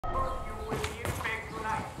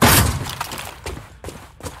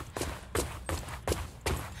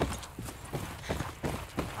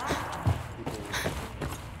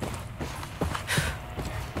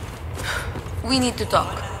We need to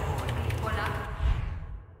talk.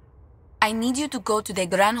 I need you to go to the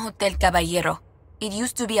Gran Hotel Caballero. It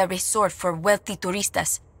used to be a resort for wealthy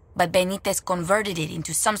turistas, but Benitez converted it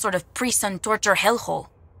into some sort of prison torture hellhole.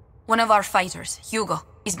 One of our fighters, Hugo,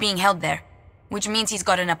 is being held there, which means he's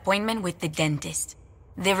got an appointment with the dentist,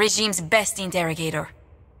 the regime's best interrogator.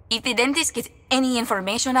 If the dentist gets any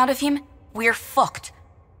information out of him, we're fucked.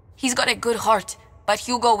 He's got a good heart, but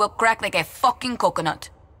Hugo will crack like a fucking coconut.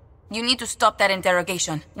 You need to stop that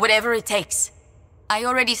interrogation, whatever it takes. I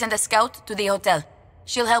already sent a scout to the hotel.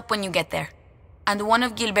 She'll help when you get there. And one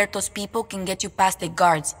of Gilberto's people can get you past the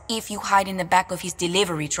guards if you hide in the back of his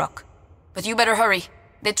delivery truck. But you better hurry.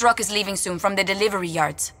 The truck is leaving soon from the delivery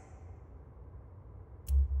yards.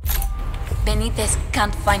 Benitez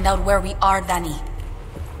can't find out where we are, Danny.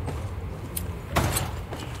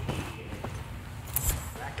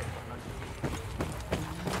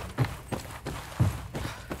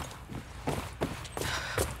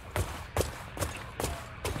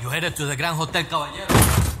 You headed to the Gran Hotel Caballero.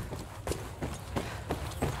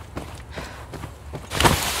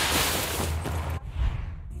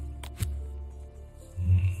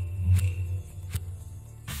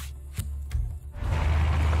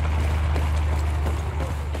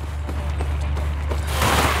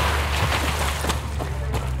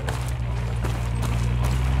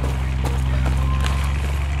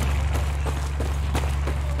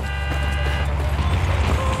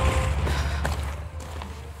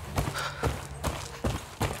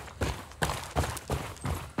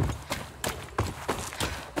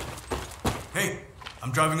 Hey,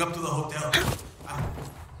 I'm driving up to the hotel.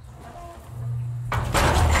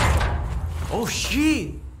 Oh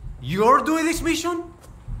shit! You're doing this mission?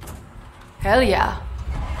 Hell yeah.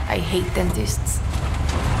 I hate dentists.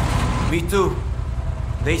 Me too.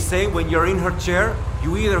 They say when you're in her chair,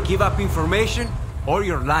 you either give up information or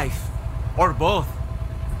your life. Or both.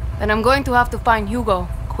 Then I'm going to have to find Hugo,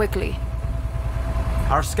 quickly.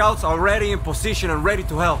 Our scouts are already in position and ready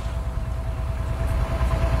to help.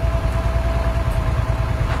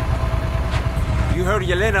 You heard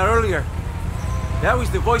Yelena earlier. That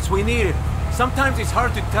was the voice we needed. Sometimes it's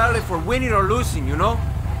hard to tell if we're winning or losing, you know?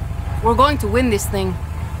 We're going to win this thing.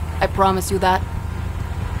 I promise you that.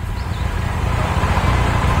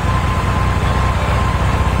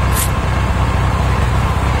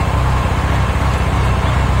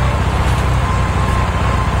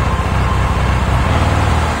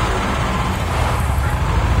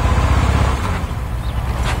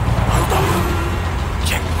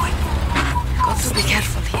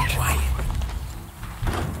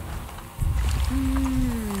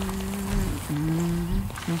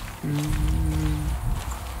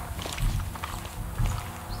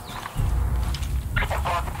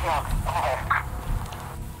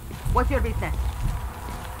 What's your business?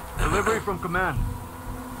 Delivery from command.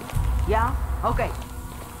 Yeah? Okay.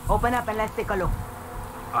 Open up and let's take a look.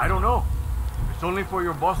 I don't know. It's only for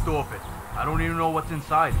your boss to open. I don't even know what's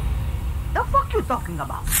inside. The fuck you talking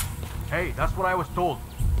about? Hey, that's what I was told.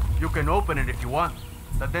 You can open it if you want.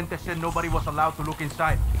 The dentist said nobody was allowed to look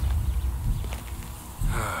inside.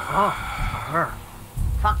 Oh, her.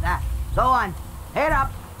 Fuck that. Go on. Head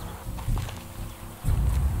up.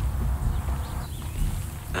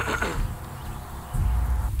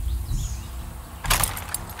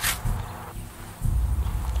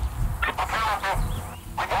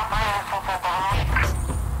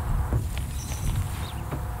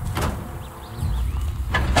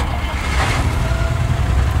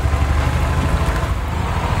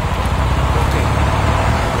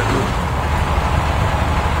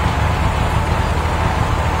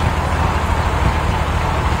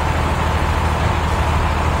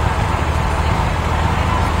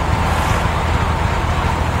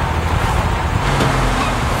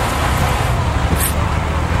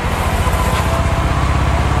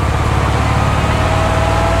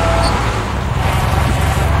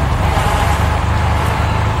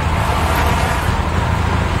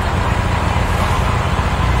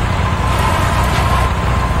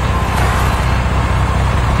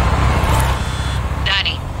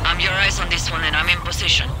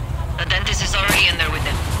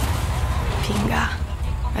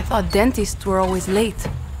 I thought dentists were always late.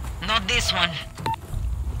 Not this one.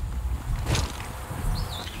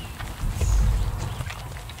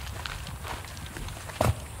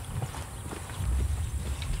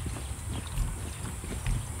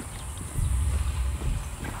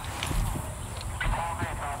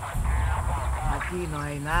 Aquí no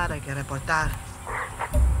hay nada que reportar.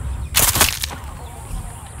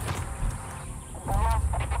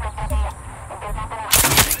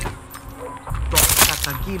 Todo está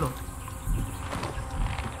tranquilo.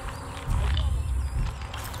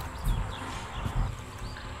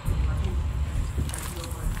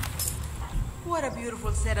 What a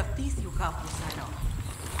beautiful set of teeth you have, Gusano.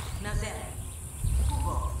 Now then,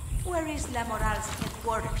 Hugo, where is La Moral's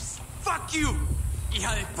headquarters? Fuck you!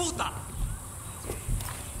 Hija de puta!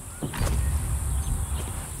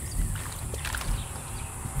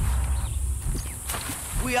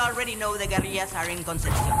 We already know the guerrillas are in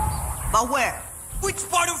Concepcion. But where? Which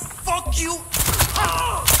part of fuck you?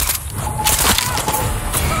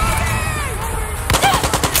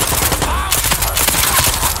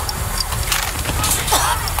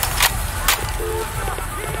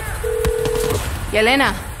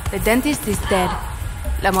 Yelena, the dentist is dead.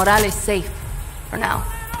 La Moral is safe. For now.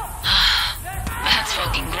 That's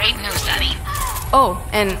fucking great news, Daddy. Oh,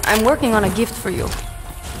 and I'm working on a gift for you.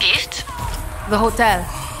 Gift? The hotel.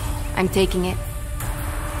 I'm taking it.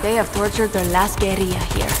 They have tortured their last guerrilla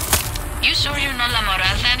here. You sure you're not La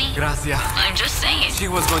Moral, Daddy? Gracias. I'm just saying. She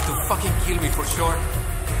was going to fucking kill me for sure.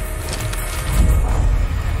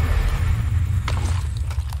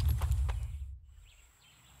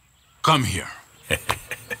 Come here.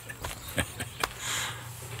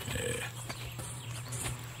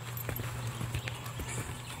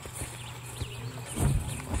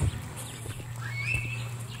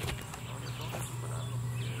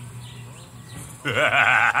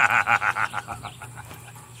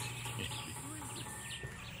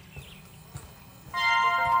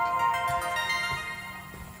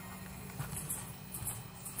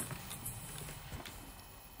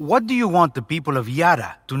 What do you want the people of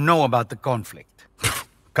Yara to know about the conflict?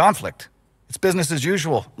 Conflict? It's business as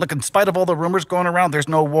usual. Look, in spite of all the rumors going around, there's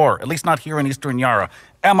no war. At least not here in Eastern Yara.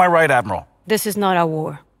 Am I right, Admiral? This is not a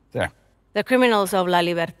war. There. The criminals of La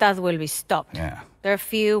Libertad will be stopped. Yeah. They're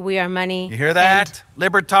few, we are many. You hear that?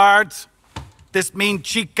 Libertards? This means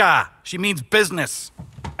chica. She means business.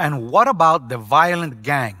 And what about the violent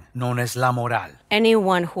gang known as La Moral?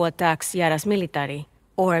 Anyone who attacks Yara's military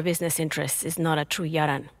or business interests is not a true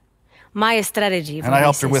Yaran. My strategy... And I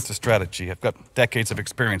helped her with the strategy. I've got decades of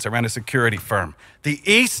experience. I ran a security firm. The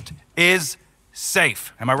East is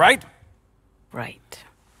safe. Am I right? Right.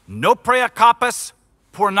 No prea capas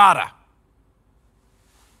por nada.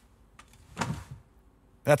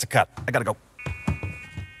 That's a cut. I gotta go.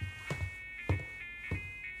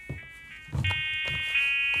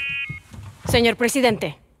 Señor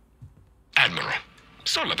Presidente. Admiral,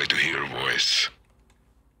 so lovely to hear your voice.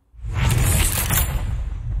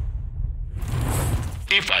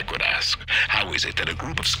 If I could ask, how is it that a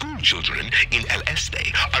group of school children in El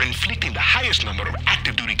Este are inflicting the highest number of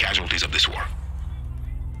active duty casualties of this war?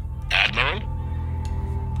 Admiral?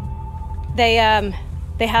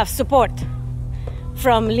 They have support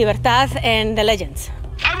from Libertad and the Legends.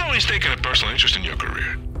 I've always taken a personal interest in your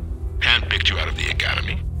career. Handpicked you out of the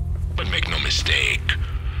academy. But make no mistake,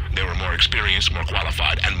 there were more experienced, more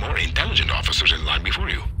qualified, and more intelligent officers in line before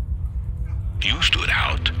you. You stood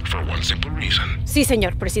out for one simple reason. Sí,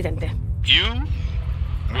 señor Presidente. You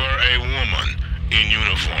were a woman in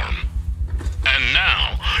uniform. And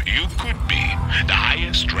now you could be the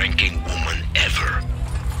highest-ranking woman ever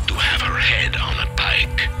to have her head on a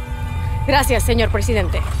pike. Gracias, señor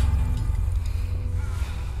Presidente.